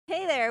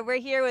Hey there, we're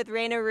here with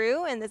Raina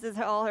Roo, and this is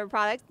all her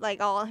products,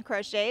 like all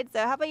crocheted.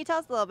 So how about you tell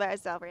us a little bit about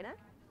yourself, Raina?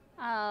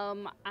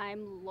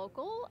 I'm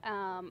local.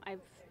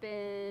 I've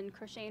been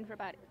crocheting for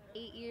about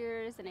 8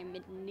 years, and I've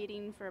been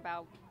knitting for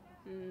about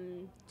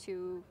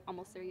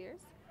almost 3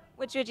 years.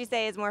 Which would you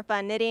say is more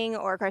fun, knitting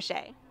or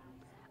crochet?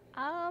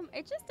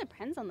 It just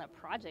depends on the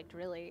project,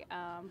 really.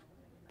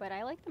 But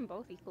I like them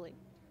both equally.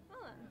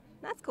 Oh,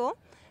 that's cool.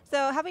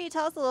 So how about you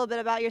tell us a little bit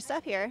about your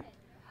stuff here?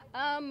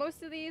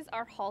 Most of these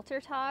are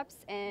halter tops,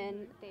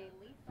 and they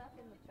lace up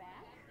in the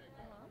back,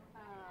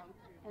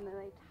 and then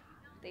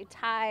they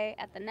tie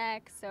at the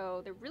neck,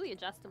 so they're really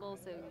adjustable.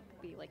 So it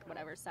could be like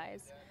whatever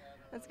size.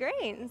 That's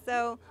great.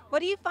 So what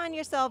do you find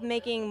yourself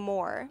making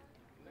more?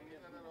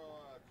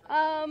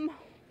 Um,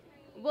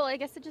 Well, I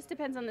guess it just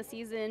depends on the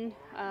season.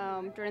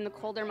 During the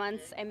colder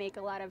months, I make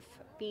a lot of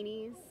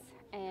beanies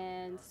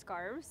and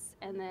scarves,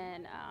 and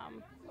then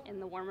in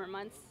the warmer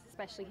months,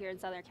 especially here in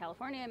Southern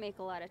California, I make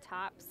a lot of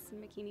tops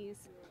and bikinis.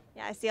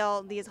 Yeah, I see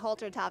all these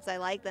halter tops. I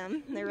like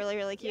them. They're really,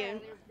 really cute. Yeah,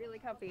 they're really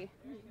comfy.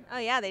 Oh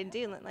yeah, they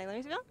do. Like, let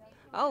me feel.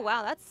 Oh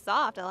wow, that's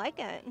soft. I like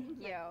it.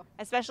 Thank you.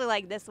 Especially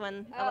like this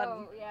one. I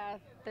love. Oh yeah,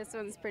 this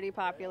one's pretty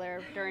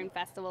popular during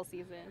festival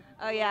season.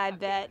 Oh yeah, I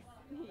bet.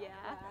 Yeah.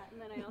 And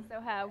then I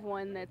also have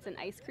one that's an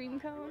ice cream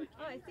cone.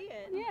 Oh, I see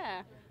it.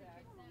 Yeah.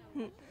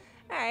 All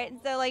right.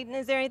 So, like,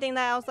 is there anything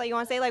that else that you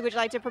want to say? Like, would you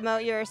like to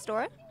promote your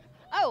store?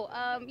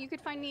 Oh, you could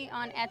find me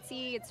on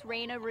Etsy. It's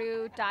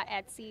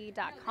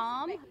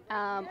rainaroo.etsy.com.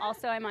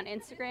 Also, I'm on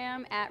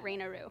Instagram at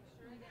Raina Roo.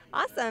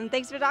 Awesome.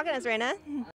 Thanks for talking to us, Raina.